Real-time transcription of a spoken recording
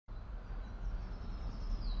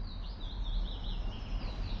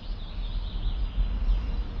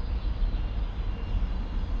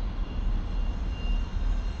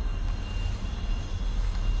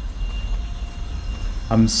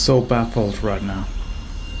I'm so baffled right now.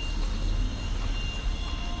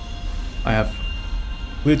 I have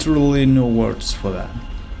literally no words for that.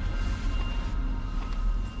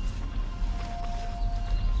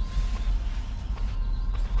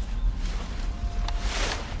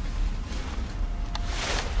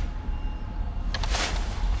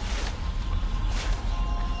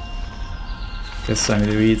 Guess I need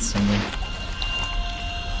to eat something.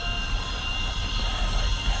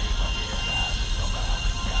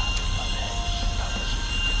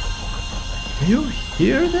 Do you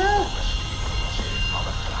hear that?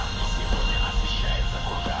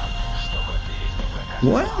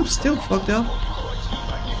 Why I'm still fucked up?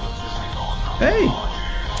 Hey!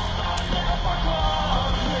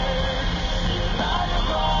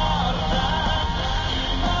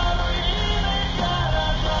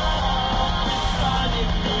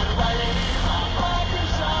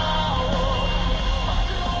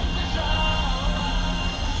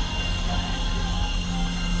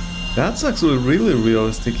 That's actually a really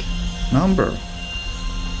realistic number.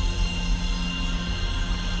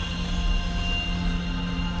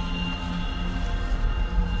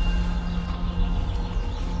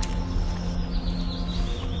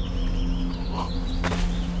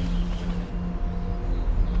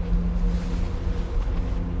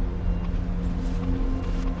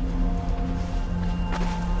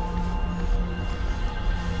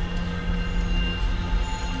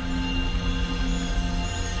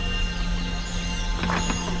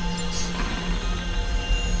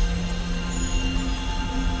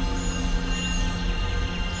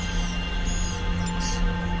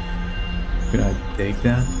 Could I take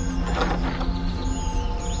that?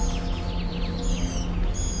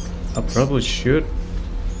 I probably should.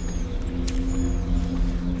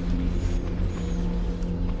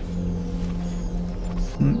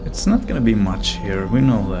 It's not gonna be much here, we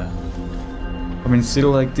know that. I mean, city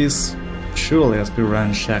like this surely has been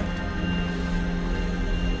ransacked.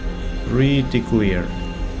 Pretty clear.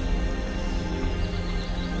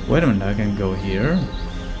 Wait a minute, I can go here.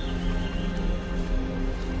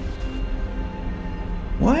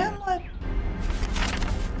 Why am I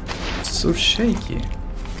so shaky?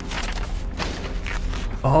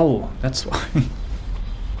 Oh, that's why.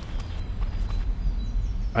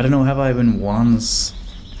 I don't know, have I been once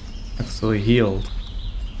actually healed?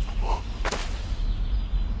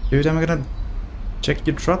 Dude, I'm gonna check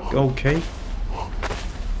your truck, okay.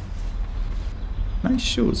 Nice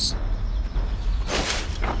shoes.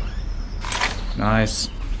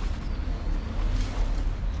 Nice.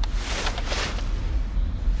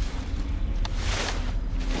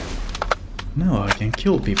 Now I can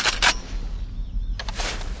kill people.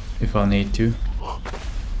 If I need to.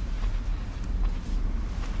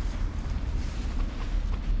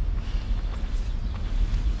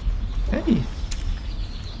 Hey!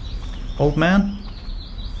 Old man?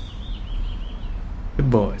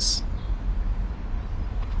 Good boys.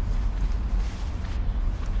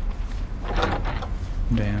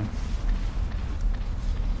 Damn.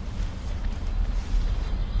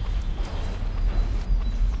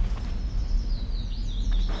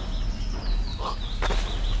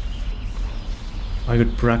 I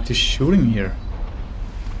could practice shooting here.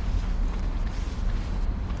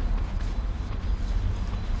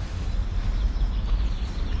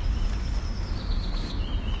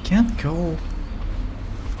 Can't go.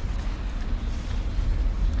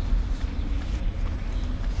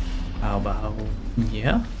 How about...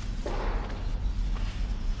 yeah?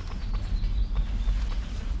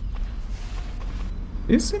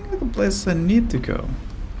 This seems like a place I need to go.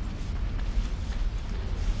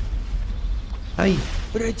 Hi.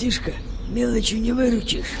 Братишка, мелочи не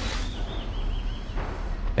выручишь.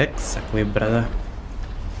 Exactly, brother.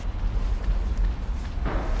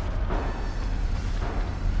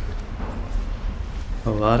 A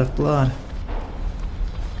lot of blood.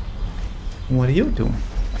 What are you doing?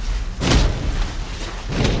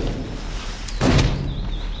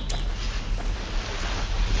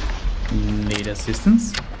 Need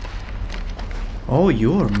assistance? Oh,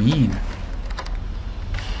 you're mean.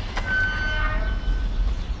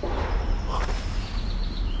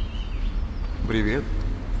 Привет.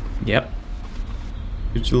 Yep.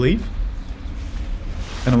 Did you leave?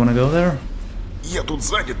 I don't wanna go there? Я тут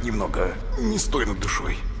занят немного. Не стой над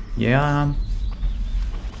душой. Yeah.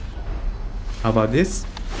 How about this?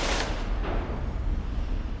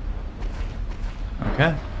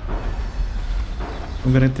 Okay.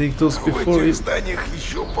 I'm gonna take those В before этих it... зданиях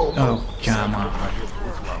еще полно. Oh, come on.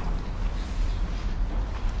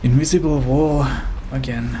 Invisible wall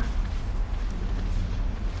again.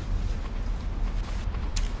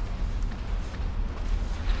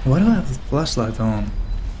 Why do I have the flashlight on?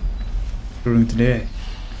 during the day.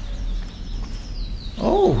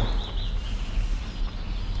 Oh!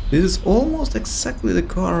 This is almost exactly the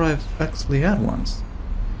car I've actually had once.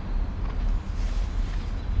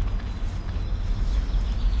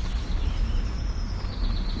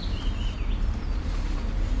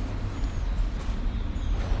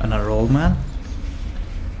 Another old man?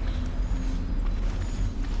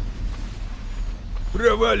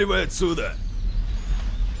 Проваливай отсюда!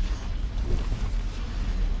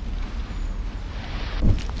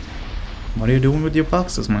 What are you doing with your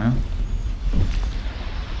boxes, man?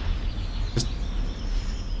 Just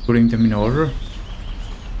putting them in order?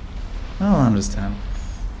 I don't understand.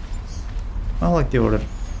 I like the order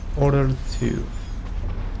 2.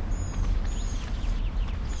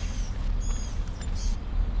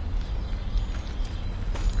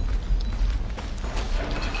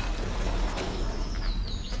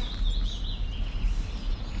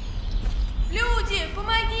 Люди,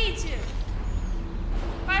 помогите!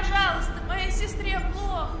 Пожалуйста, моей сестре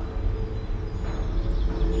плохо.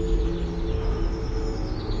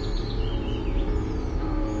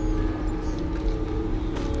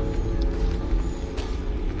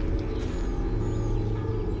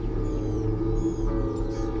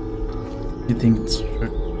 You think it's a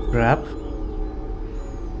trap?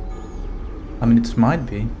 I mean, it might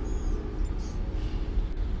be.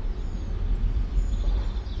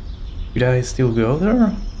 Should I still go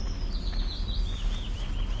there?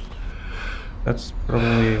 That's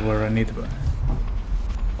probably where I need to go.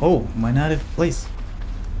 Oh, my native place.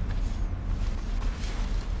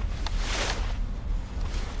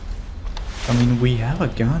 I mean, we have a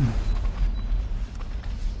gun.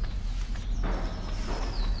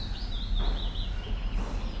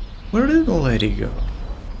 Where did the lady go?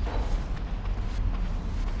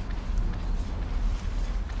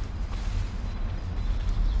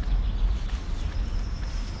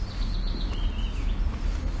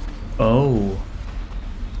 Oh.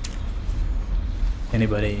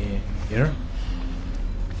 Anybody here?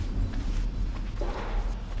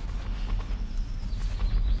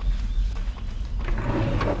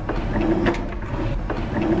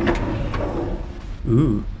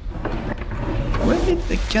 Ooh. Where did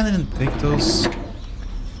the cannon take those?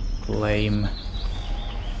 Lame.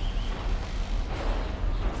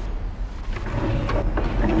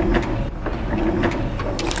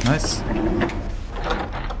 Nice.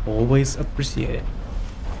 Always appreciate it.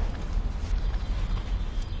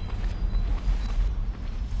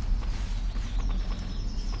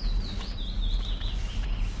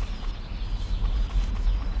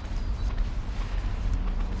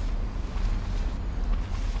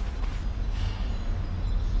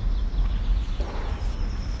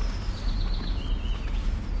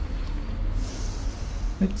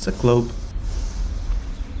 It's a globe.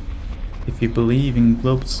 If you believe in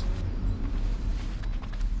globes.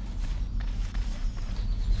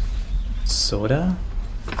 Soda?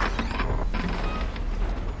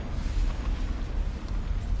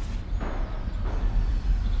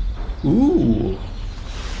 Ooh!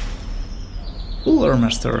 Cooler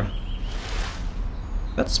Master.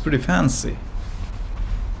 That's pretty fancy.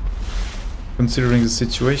 Considering the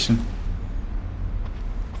situation.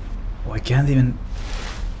 Oh, I can't even...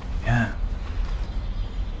 Yeah.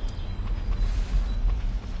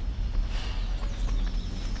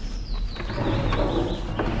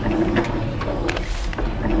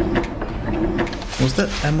 Was that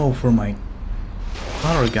ammo for my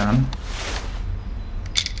power gun?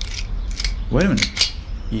 Wait a minute.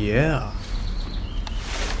 Yeah.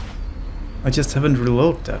 I just haven't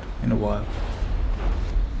reloaded that in a while.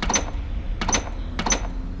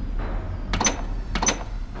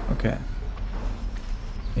 Okay.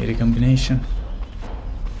 Need a combination.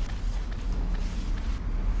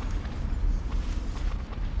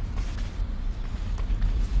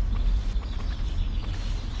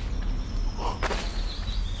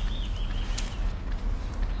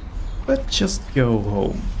 Let's just go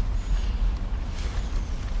home.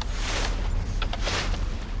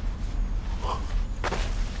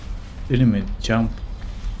 Didn't even jump.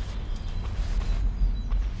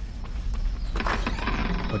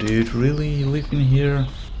 Oh, dude, really live in here?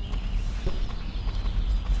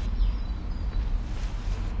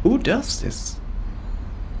 Who does this?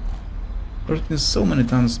 There's been so many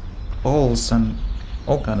times balls and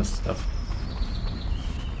all kind of stuff.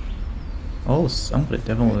 Oh, somebody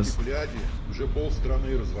definitely is. Уже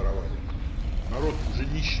полстраны разворовали. Народ уже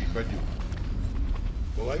нищий ходил.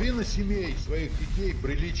 Половина семей своих детей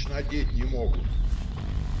прилично одеть не могут.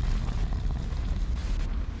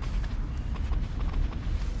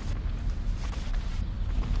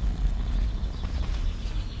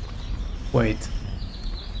 Wait.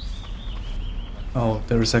 Oh,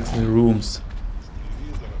 there's actually rooms.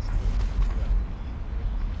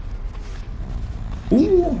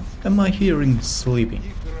 Ooh, am I hearing sleeping?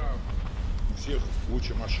 У всех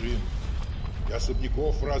куча машин и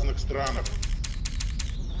особняков в разных странах.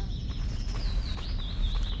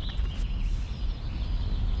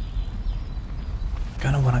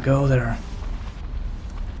 Kinda wanna go there.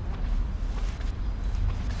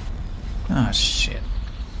 Ah, shit.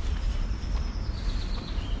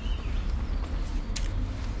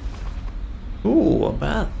 Ooh, a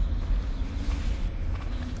bath.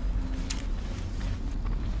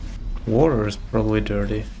 Water is probably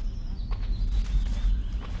dirty.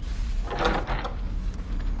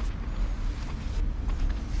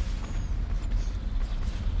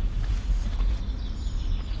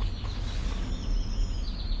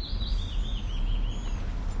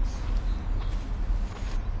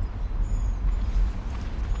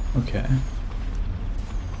 Okay.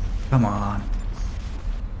 Come on.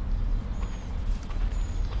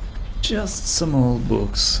 Just some old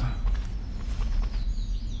books.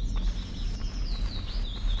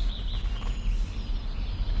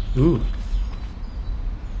 Ooh.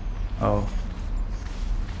 Oh.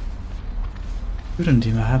 Couldn't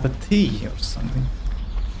even have a tea or something.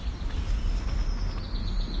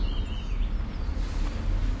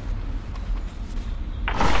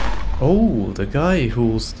 Oh, the guy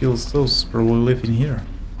who steals those probably living here.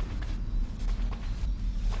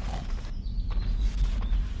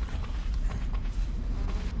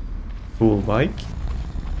 Cool bike.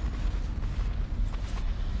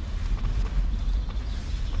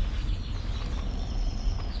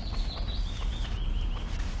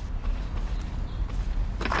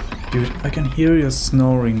 Dude, I can hear you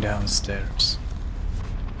snoring downstairs.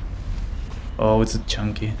 Oh, it's a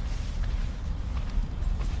chunky.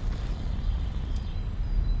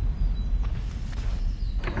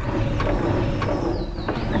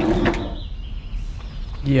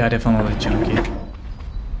 Yeah, definitely chunky.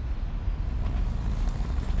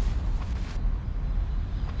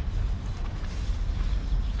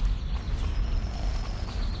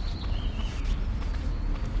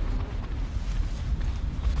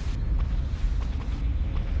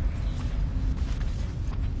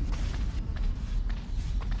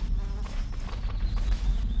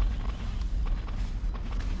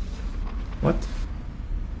 What?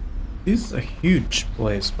 This is a huge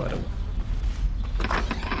place, by the way.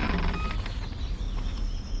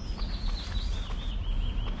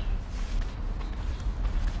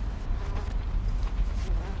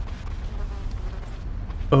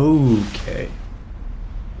 Okay.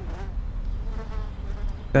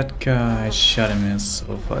 That guy shot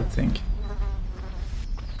himself, I think.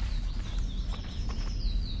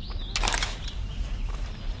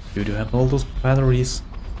 Do you have all those batteries?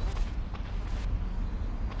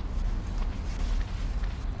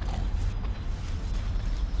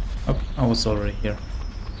 Oh, I was already here.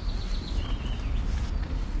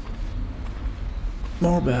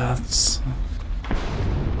 More baths.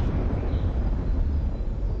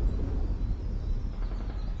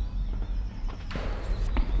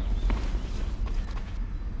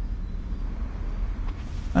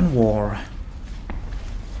 And war.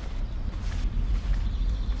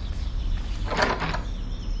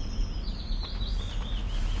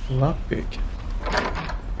 Lockpick.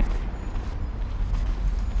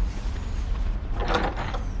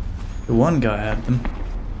 The one guy had them.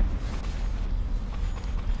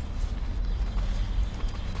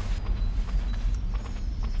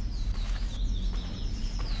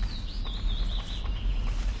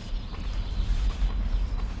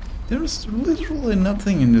 There's literally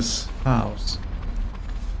nothing in this house.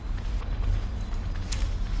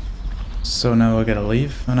 So now I gotta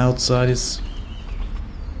leave, and outside is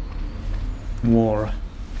war.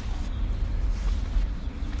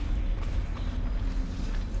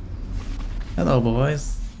 Hello,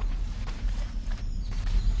 boys.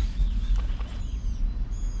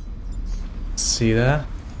 See that?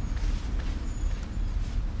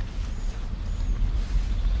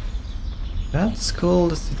 That's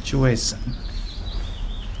called a situation.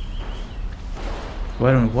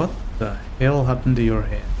 Wait a minute, what the hell happened to your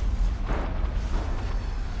head?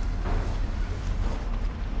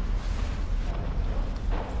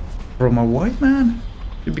 From a white man,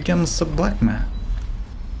 you become a black man.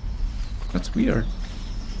 That's weird.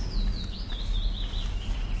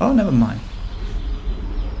 Oh, never mind.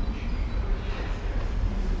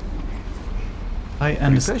 I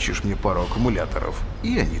understand. Притащишь мне пару аккумуляторов,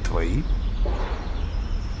 и они твои.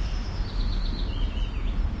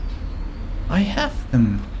 I have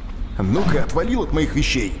them. Ну-ка, отвалил от моих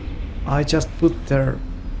вещей. I just put there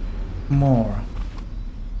more.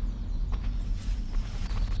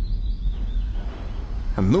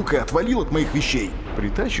 Ну-ка, отвалил от моих вещей.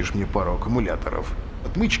 Притащишь мне пару аккумуляторов.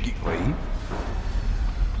 Отмычки твои.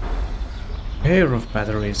 Pair of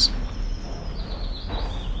batteries.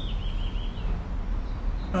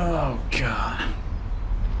 Oh god.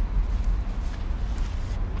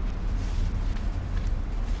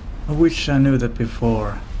 I wish I knew that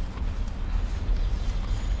before.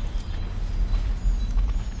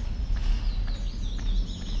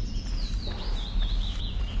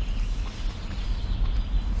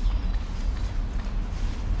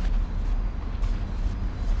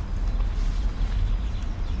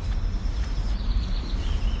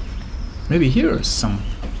 Maybe here's some.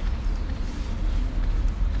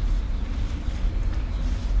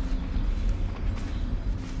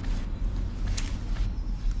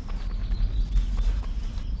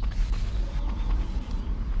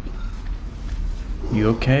 You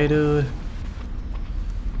okay, dude?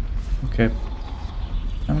 Okay.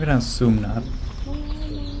 I'm gonna assume not.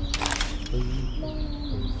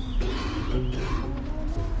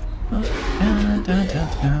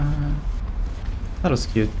 That was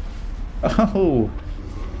cute. Oh!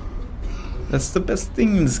 That's the best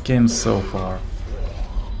thing in this game so far.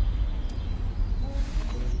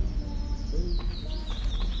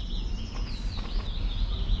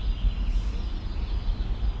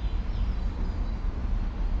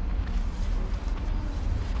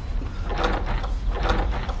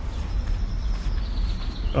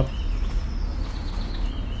 Oh.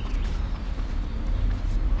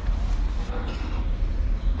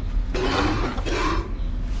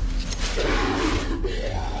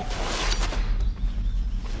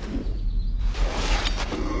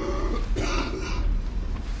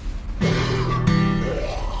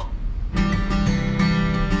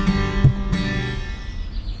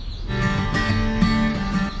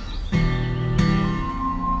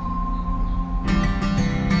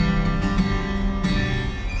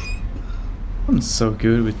 I'm so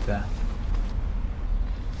good with that.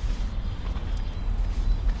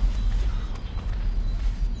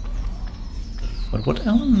 But what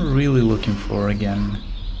am I really looking for again?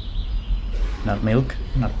 Not milk,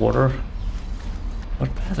 not water,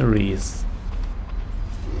 but batteries.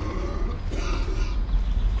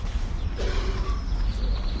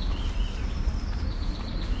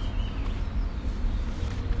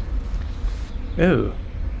 Oh.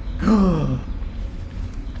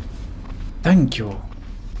 Thank you.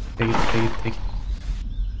 Take it, take it, take it.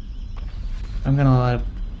 I'm gonna light a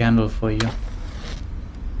candle for you.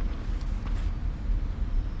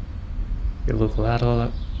 You look a lot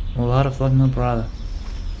of like my brother.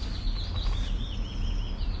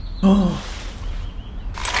 Oh,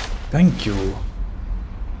 thank you.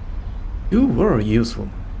 You were useful.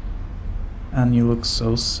 And you look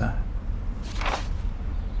so sad.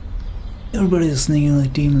 Everybody's sneaking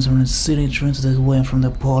like demons around the city, trying to take away from the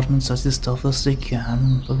apartments as the stuff as they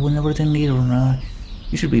can, but whenever they need it or not,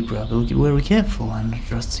 you should be very careful and not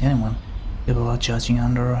trust anyone. People are judging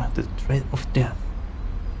under the threat of death.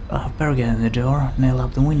 I have barricaded the door, nailed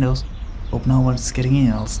up the windows. Hope no one's getting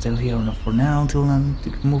in. I'll stay here for now until I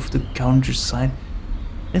move to the countryside.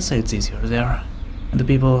 They say it's easier there, and the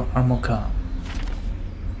people are more calm.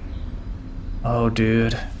 Oh,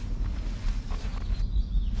 dude.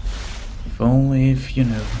 If only if you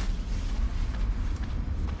knew.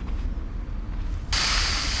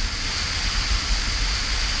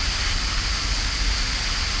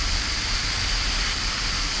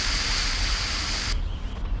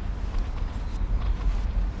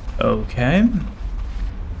 Okay.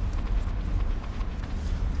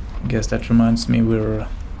 I guess that reminds me we're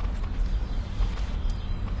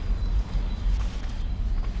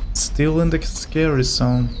still in the scary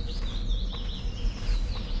zone.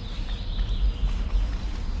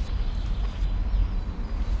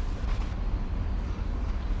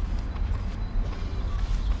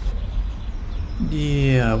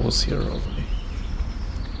 Yeah, I was here already.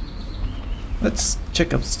 Let's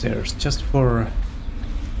check upstairs just for...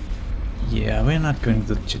 Yeah, we're not going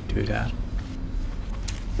to do that.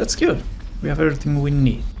 That's good. We have everything we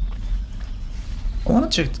need. I wanna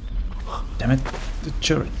check... Damn it, the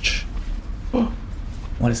church. Oh,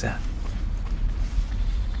 what is that?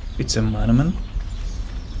 It's a monument.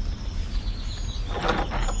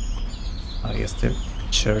 I guess the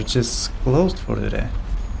church is closed for the day.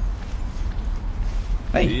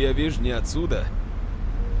 Hey! Я вижу не отсюда.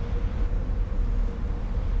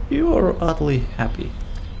 You are oddly happy.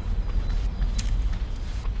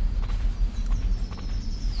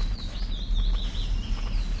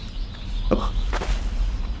 Oh.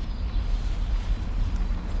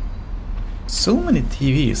 So many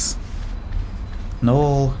TVs.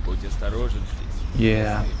 No. Будь осторожен здесь.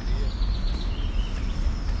 Yeah.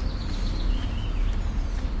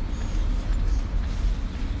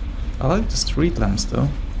 I like the street lamps though.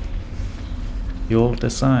 The old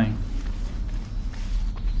design.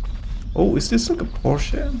 Oh, is this like a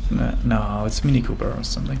Porsche? No, it's Mini Cooper or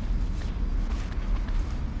something.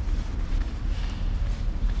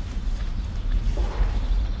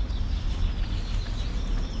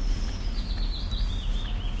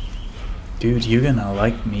 Dude, you're gonna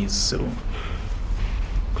like me soon.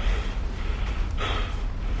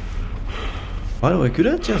 By the way, could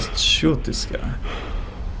I just shoot this guy?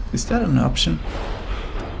 Is that an option?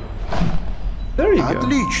 There you go.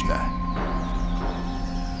 Отлично.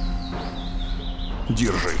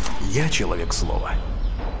 Держи, я человек слова.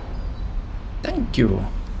 Thank you.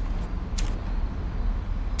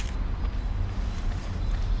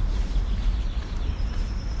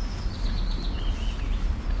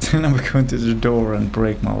 Then I'm going to the door and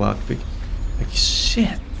break my lockpick. Like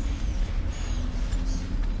shit.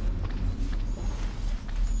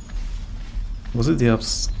 Was it the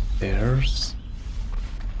upstairs?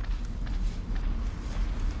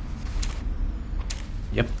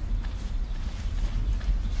 Yep.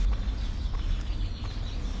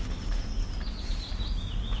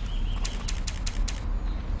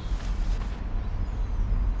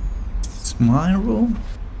 It's my room?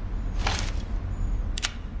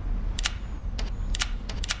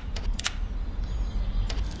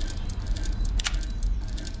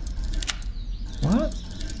 What?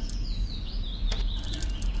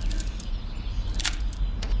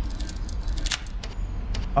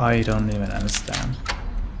 I don't even understand.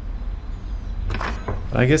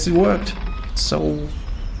 But I guess it worked. So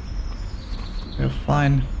we're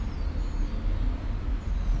fine.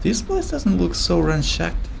 This place doesn't look so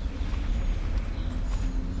ransacked.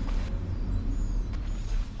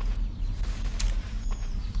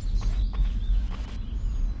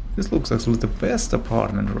 This looks actually the best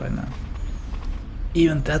apartment right now.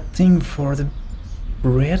 Even that thing for the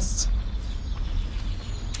breads.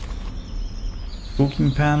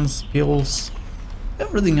 Cooking pans, pills,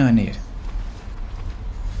 everything I need.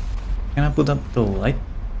 Can I put up the light?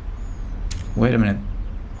 Wait a minute.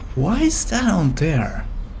 Why is that on there?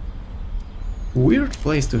 Weird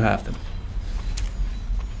place to have them.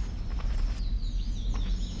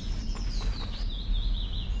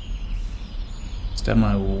 Is that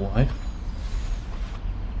my wife?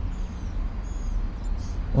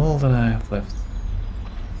 All that I have left.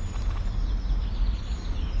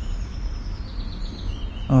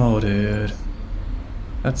 Oh dude,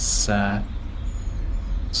 that's sad.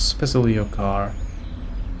 Especially your car.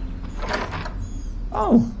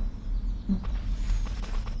 Oh!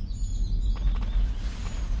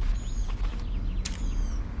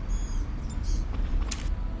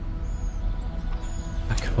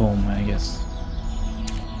 Back home, I guess.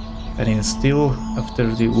 And still,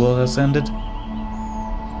 after the war has ended,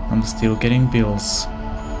 I'm still getting bills.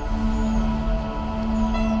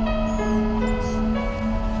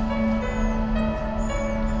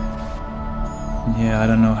 Yeah, I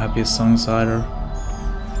don't know happy songs either.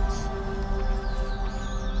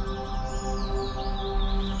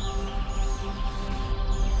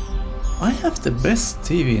 I have the best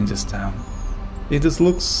TV in this town. It just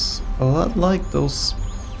looks a lot like those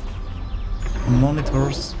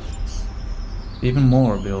monitors. Even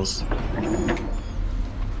more bills.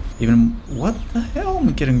 Even what the hell am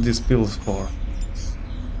I getting these bills for?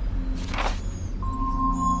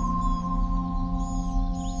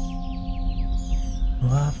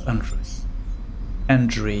 Love Andre.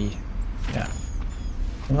 Andre. Yeah.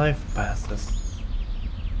 Life passes.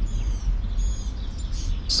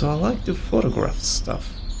 So I like to photograph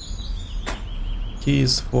stuff.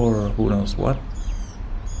 Keys for who knows what.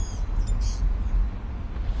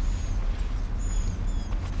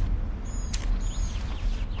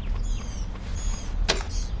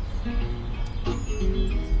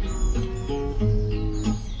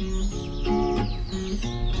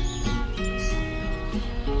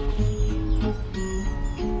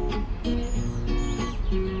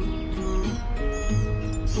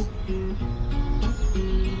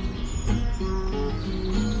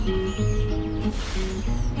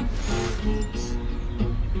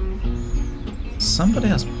 Somebody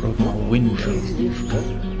has broken my window.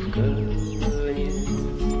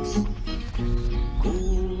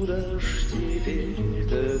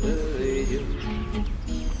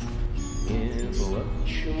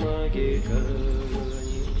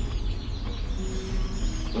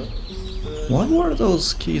 What were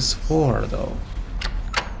those keys for, though?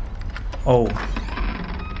 Oh.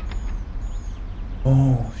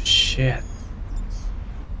 Oh, shit.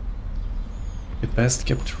 The best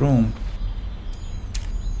kept room.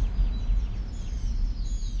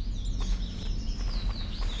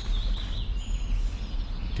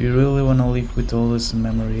 Do you really want to live with all these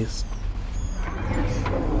memories?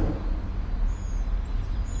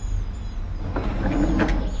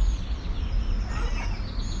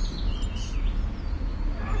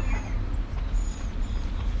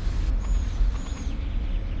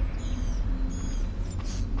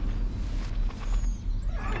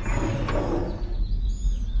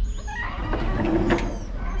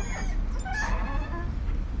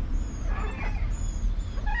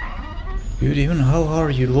 Dude, even how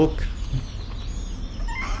hard you look,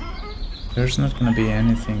 there's not gonna be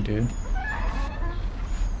anything, dude.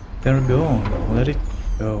 There we go, let it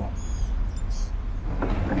go.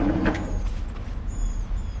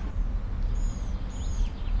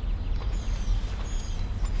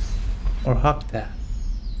 Or hug that.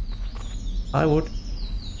 I would.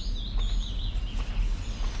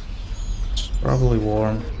 It's probably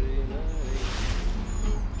warm.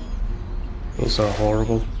 Those are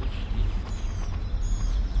horrible.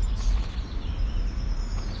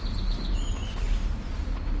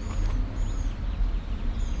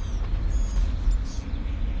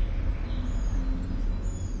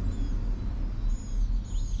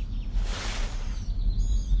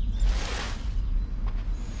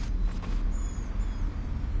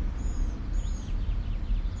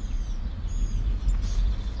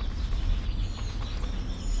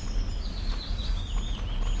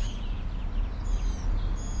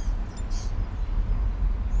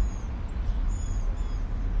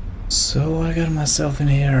 So I got myself in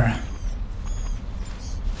here,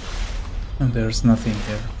 and there's nothing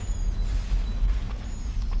here.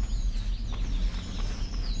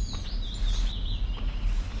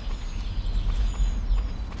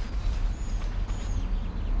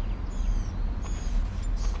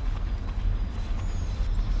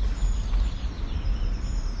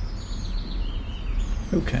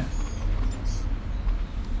 Okay.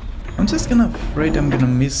 I'm just afraid I'm gonna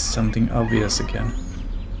miss something obvious again.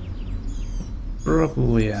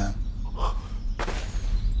 Probably am.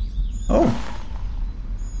 Oh!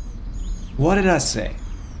 What did I say?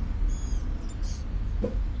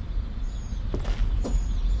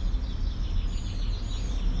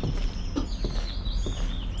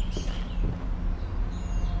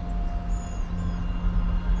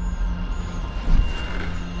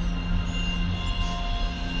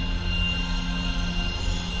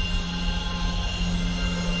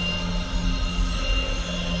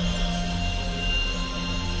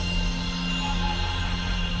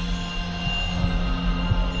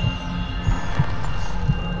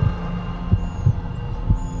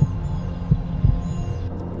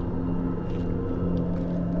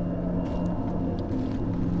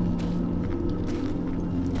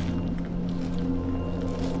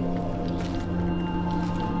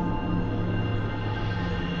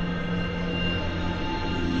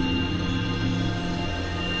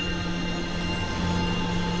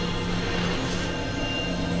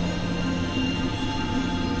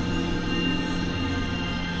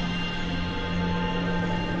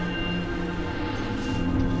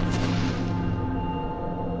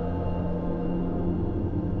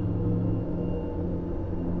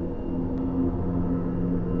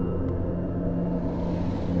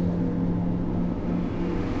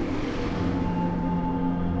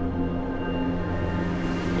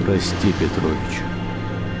 Прости, Петрович.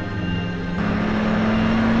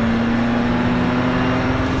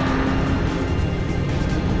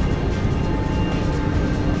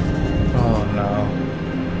 Oh no.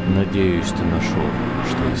 Надеюсь, ты нашел,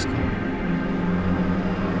 что искал.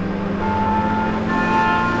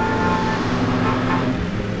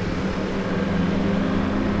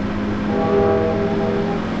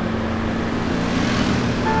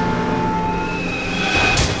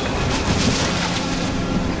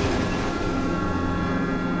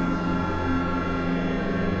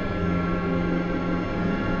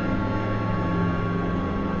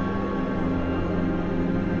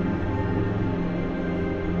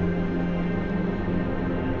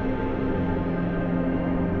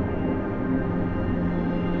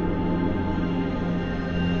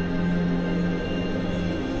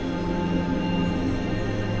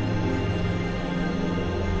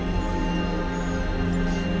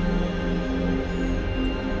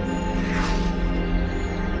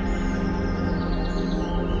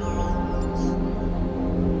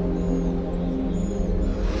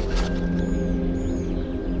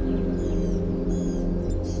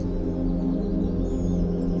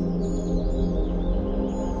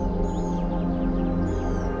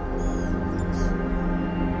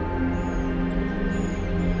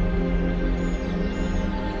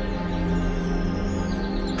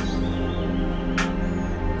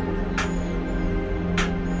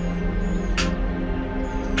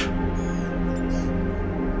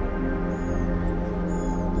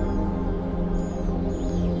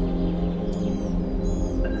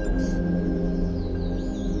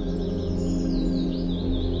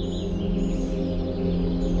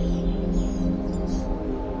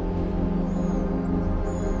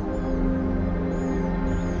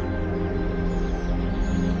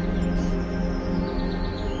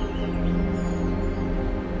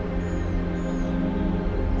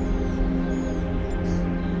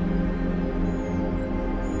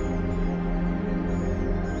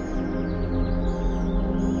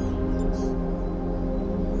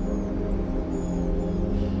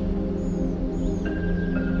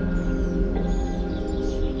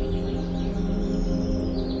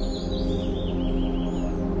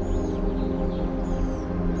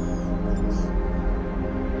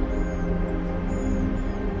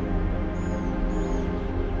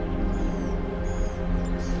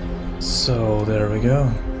 So there we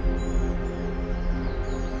go.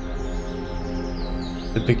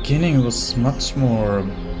 The beginning was much more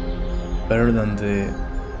better than the...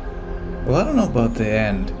 Well, I don't know about the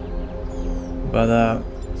end. But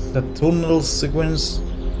the tunnel sequence...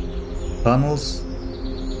 Tunnels...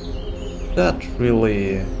 That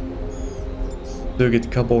really took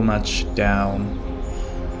it couple notch down.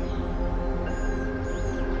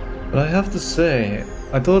 But I have to say,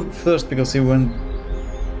 I thought first because he went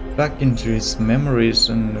back into his memories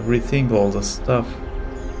and rethink all the stuff.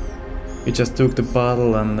 He just took the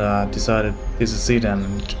bottle and decided this is it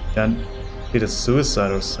and did a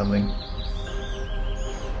suicide or something.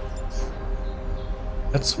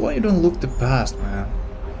 That's why you don't look the past, man.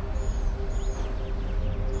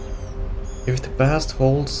 If the past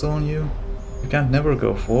holds on you, you can't never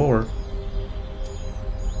go forward.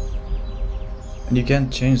 And you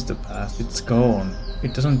can't change the past, it's gone.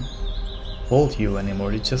 It doesn't hold you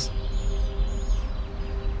anymore, it just...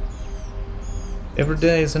 Every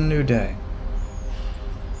day is a new day.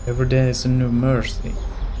 Every day is a new mercy.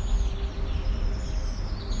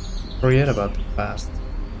 Forget about the past.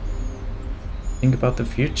 Think about the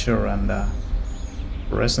future and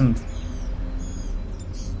present.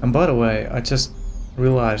 And by the way, I just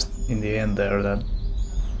realized in the end there that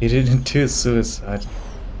he didn't do suicide.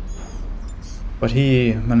 But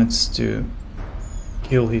he managed to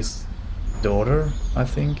kill his daughter, I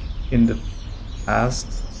think, in the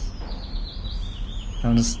past.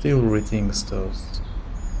 And still rethinks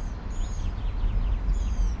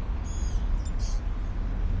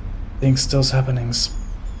those happenings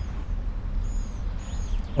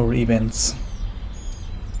or events.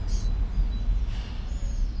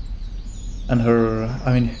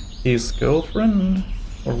 And his girlfriend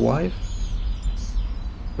or wife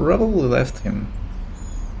probably left him.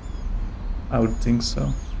 I would think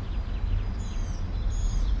so.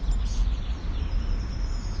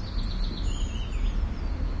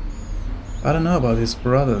 I don't know about his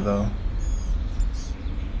brother though.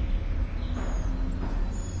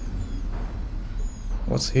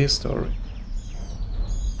 What's his story?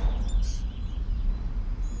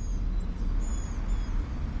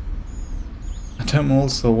 And I'm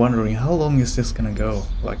also wondering how long is this gonna go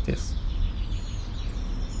like this?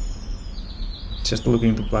 Just looking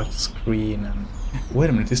at the black screen and... Wait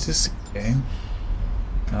a minute, is this a game?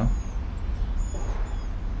 No?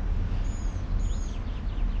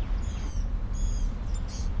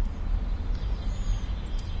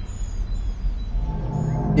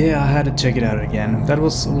 Yeah, I had to check it out again. That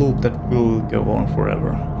was a loop that will go on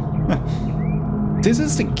forever. This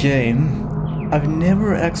is the game I've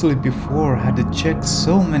never actually before had to check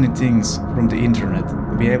so many things from the internet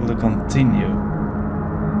to be able to continue.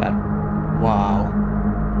 That... wow.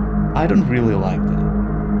 I don't really like that.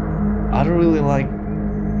 I don't really like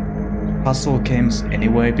puzzle games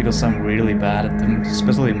anyway because I'm really bad at them,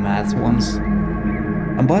 especially math ones.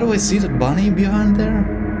 And by the way, see that bunny behind there?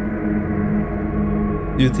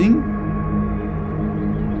 Do you think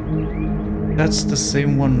that's the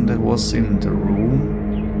same one that was in the room?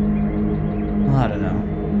 I don't know.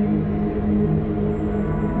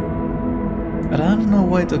 And I don't know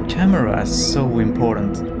why the camera is so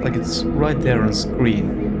important. Like it's right there on screen.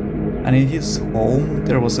 And in his home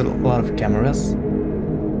there was a lot of cameras.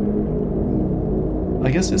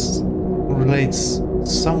 I guess this relates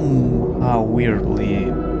somehow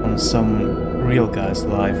weirdly on some real guy's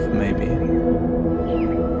life, maybe.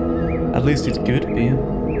 At least it could be. I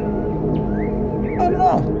don't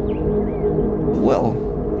know. Well,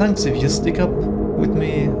 thanks if you stick up with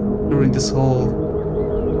me during this whole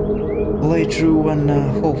playthrough, and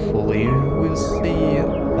hopefully we'll see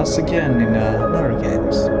us again in other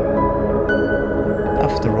games.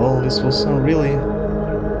 After all, this was a really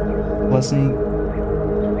pleasant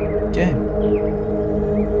game.